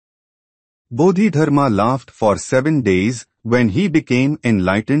Bodhidharma laughed for 7 days when he became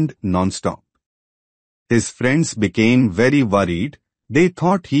enlightened nonstop. His friends became very worried. They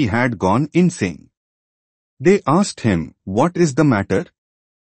thought he had gone insane. They asked him, "What is the matter?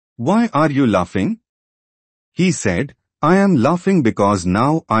 Why are you laughing?" He said, "I am laughing because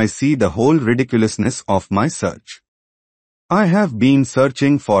now I see the whole ridiculousness of my search. I have been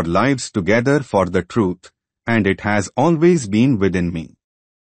searching for lives together for the truth, and it has always been within me.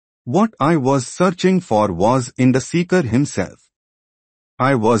 What I was searching for was in the seeker himself.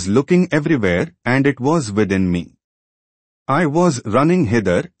 I was looking everywhere and it was within me. I was running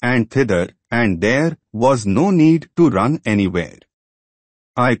hither and thither and there was no need to run anywhere.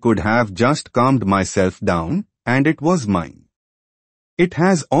 I could have just calmed myself down and it was mine. It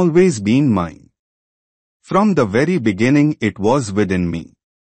has always been mine. From the very beginning it was within me.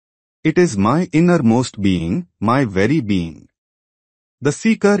 It is my innermost being, my very being. The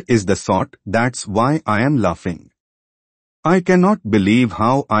seeker is the sought, that's why I am laughing. I cannot believe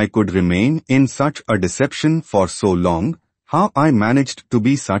how I could remain in such a deception for so long, how I managed to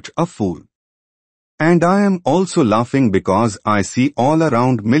be such a fool. And I am also laughing because I see all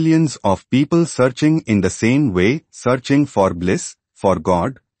around millions of people searching in the same way, searching for bliss, for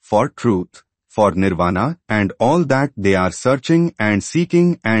God, for truth, for nirvana, and all that they are searching and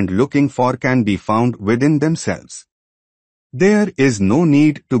seeking and looking for can be found within themselves. There is no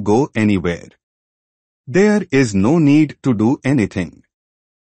need to go anywhere. There is no need to do anything.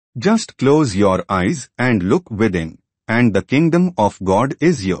 Just close your eyes and look within, and the kingdom of God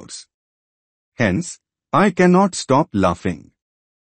is yours. Hence, I cannot stop laughing.